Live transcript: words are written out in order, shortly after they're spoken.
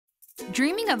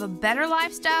Dreaming of a better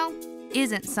lifestyle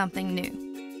isn't something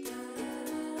new.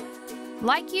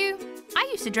 Like you, I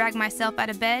used to drag myself out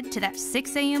of bed to that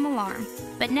 6 a.m. alarm,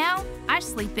 but now I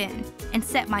sleep in and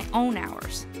set my own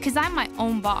hours, because I'm my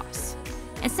own boss.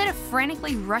 Instead of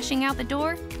frantically rushing out the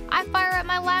door, I fire up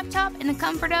my laptop in the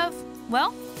comfort of,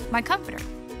 well, my comforter.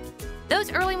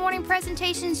 Those early morning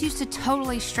presentations used to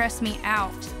totally stress me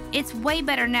out. It's way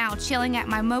better now chilling at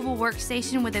my mobile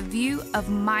workstation with a view of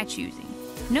my choosing.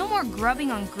 No more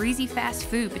grubbing on greasy fast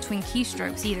food between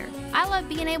keystrokes either. I love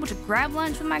being able to grab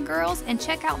lunch with my girls and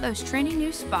check out those trendy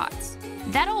new spots.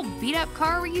 That old beat-up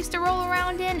car we used to roll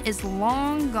around in is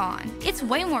long gone. It's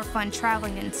way more fun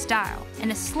traveling in style,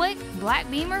 in a slick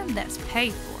black Beamer that's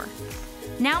paid for.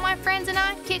 Now my friends and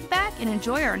I kick back and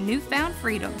enjoy our newfound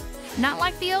freedom. Not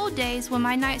like the old days when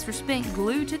my nights were spent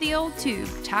glued to the old tube,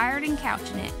 tired and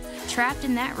couching it, trapped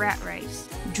in that rat race.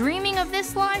 Dreaming of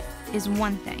this life is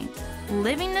one thing.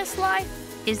 Living this life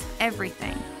is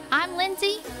everything. I'm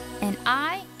Lindsay, and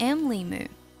I am LIMU.